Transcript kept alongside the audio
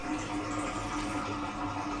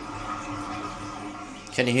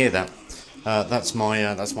Can you hear that? That's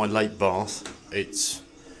my late bath. It's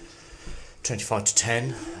 25 to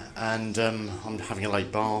 10, and I'm having a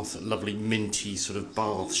late bath. Lovely minty sort of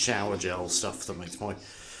bath shower gel stuff that makes when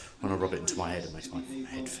I rub it into my head, it makes my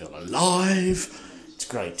head feel alive. It's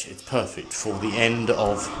great. It's perfect for the end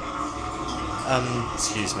of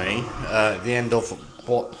the end of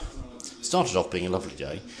what started off being a lovely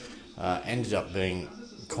day, ended up being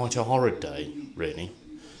quite a horrid day, really.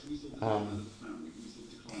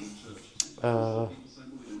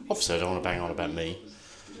 Obviously, I don't want to bang on about me.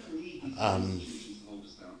 I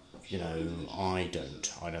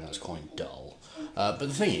don't. I know that's quite dull. But the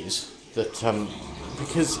thing is that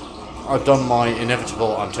because I've done my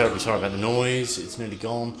inevitable, I'm terribly sorry about the noise, it's nearly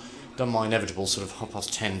gone, done my inevitable sort of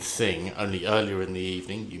 10:30 thing, only earlier in the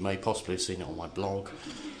evening, you may possibly have seen it on my blog.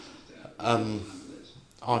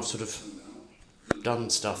 I've sort of done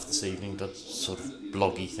stuff this evening, done sort of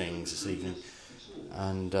bloggy things this evening,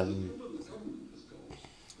 and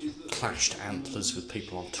clashed antlers with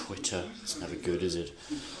people on Twitter. It's never good, is it?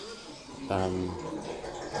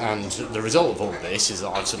 And the result of all this is that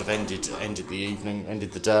I've sort of ended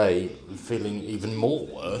the day, feeling even more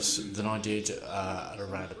worse than I did at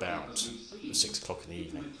around about 6 o'clock in the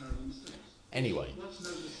evening. Anyway,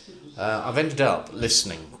 I've ended up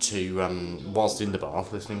listening to, whilst in the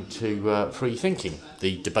bath, listening to Free Thinking,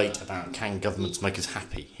 the debate about can governments make us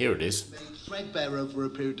happy. Here it is. Threadbare over a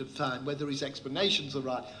period of time. Whether his explanations are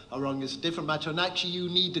right or wrong is a different matter, and actually you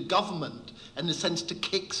need a government in the sense to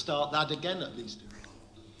kick-start that again, at least.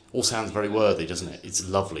 All sounds very worthy, doesn't it? It's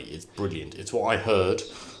lovely, it's brilliant. It's what I heard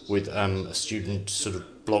with a student, sort of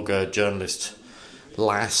blogger, journalist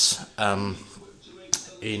lass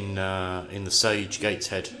in the Sage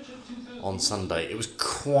Gateshead on Sunday. It was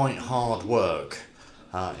quite hard work,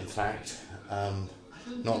 in fact.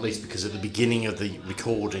 Not least because at the beginning of the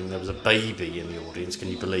recording there was a baby in the audience, can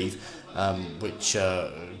you believe, which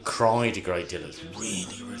cried a great deal. It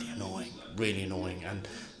was really annoying, and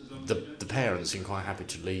the parents seemed quite happy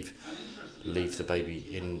to leave the baby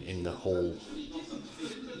in the hall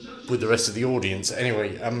with the rest of the audience.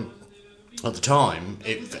 Anyway, at the time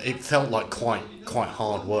it felt like quite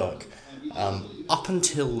hard work. Up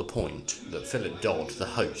until the point that Philip Dodd, the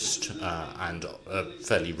host and a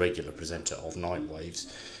fairly regular presenter of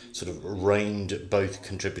Nightwaves, sort of reined both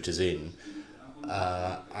contributors in,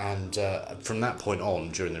 and from that point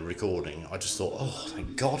on during the recording, I just thought, oh,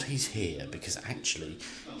 thank God he's here, because actually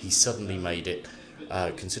he suddenly made it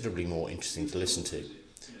considerably more interesting to listen to.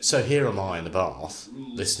 So here am I in the bath,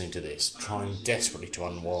 listening to this, trying desperately to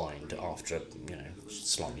unwind after a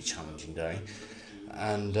slightly challenging day,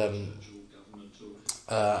 and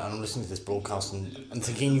I'm listening to this broadcast and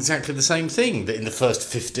thinking exactly the same thing, that in the first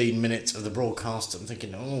 15 minutes of the broadcast I'm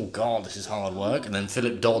thinking, oh God, this is hard work, and then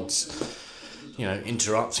Philip Dodds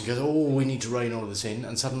interrupts and goes, oh, we need to rein all of this in,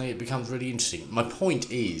 and suddenly it becomes really interesting. My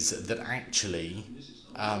point is that actually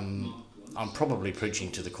I'm probably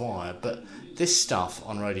preaching to the choir, but this stuff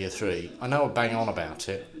on Radio 3, I know I bang on about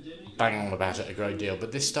it a great deal,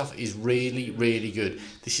 but this stuff is really, really good.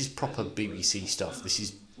 This is proper BBC stuff. This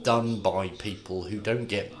is done by people who don't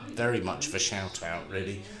get very much of a shout out,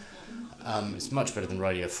 really. It's much better than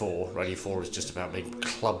Radio 4. Radio 4 is just about being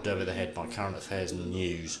clubbed over the head by current affairs and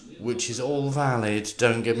news, which is all valid,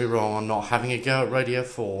 don't get me wrong. I'm not having a go at Radio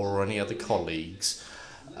 4 or any other colleagues.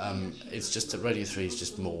 It's just that Radio 3 is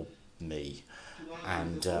just more me,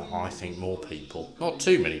 and I think more people, not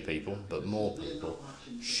too many people, but more people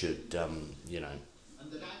should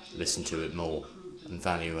listen to it more and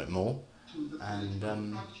value it more, and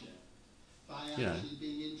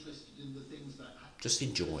just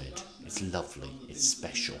enjoy it. It's lovely, it's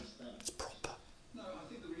special, it's proper.